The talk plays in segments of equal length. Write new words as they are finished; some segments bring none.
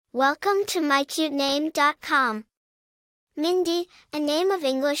Welcome to mycutename.com. Mindy, a name of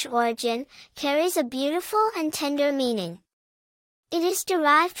English origin, carries a beautiful and tender meaning. It is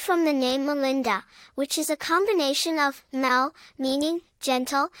derived from the name Melinda, which is a combination of mel, meaning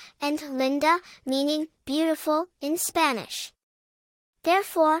gentle, and linda, meaning beautiful, in Spanish.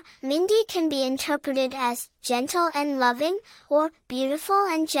 Therefore, Mindy can be interpreted as gentle and loving, or beautiful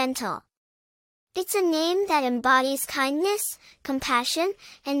and gentle. It's a name that embodies kindness, compassion,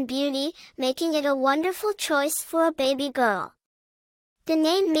 and beauty, making it a wonderful choice for a baby girl. The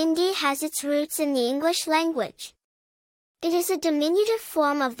name Mindy has its roots in the English language. It is a diminutive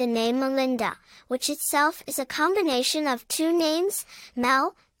form of the name Melinda, which itself is a combination of two names,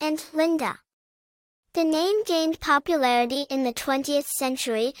 Mel and Linda. The name gained popularity in the 20th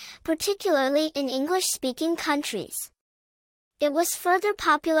century, particularly in English-speaking countries. It was further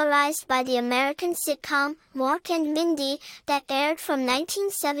popularized by the American sitcom, Mork and Mindy, that aired from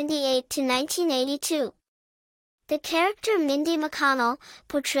 1978 to 1982. The character Mindy McConnell,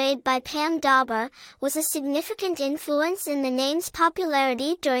 portrayed by Pam Dawber, was a significant influence in the name's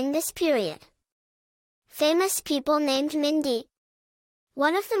popularity during this period. Famous people named Mindy.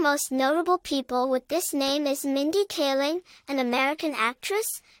 One of the most notable people with this name is Mindy Kaling, an American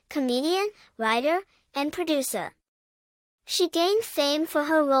actress, comedian, writer, and producer. She gained fame for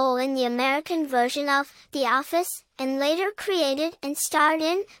her role in the American version of The Office, and later created and starred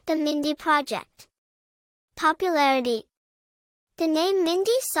in The Mindy Project. Popularity. The name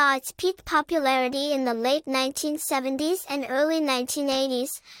Mindy saw its peak popularity in the late 1970s and early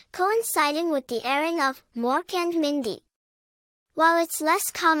 1980s, coinciding with the airing of Mork and Mindy. While it's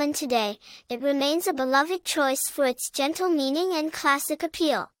less common today, it remains a beloved choice for its gentle meaning and classic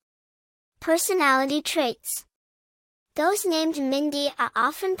appeal. Personality traits. Those named Mindy are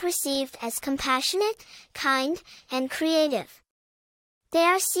often perceived as compassionate, kind, and creative. They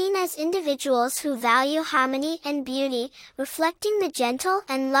are seen as individuals who value harmony and beauty, reflecting the gentle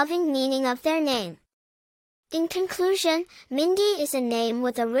and loving meaning of their name. In conclusion, Mindy is a name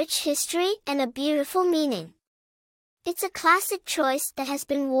with a rich history and a beautiful meaning. It's a classic choice that has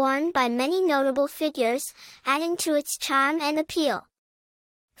been worn by many notable figures, adding to its charm and appeal.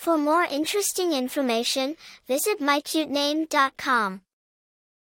 For more interesting information, visit mycutename.com.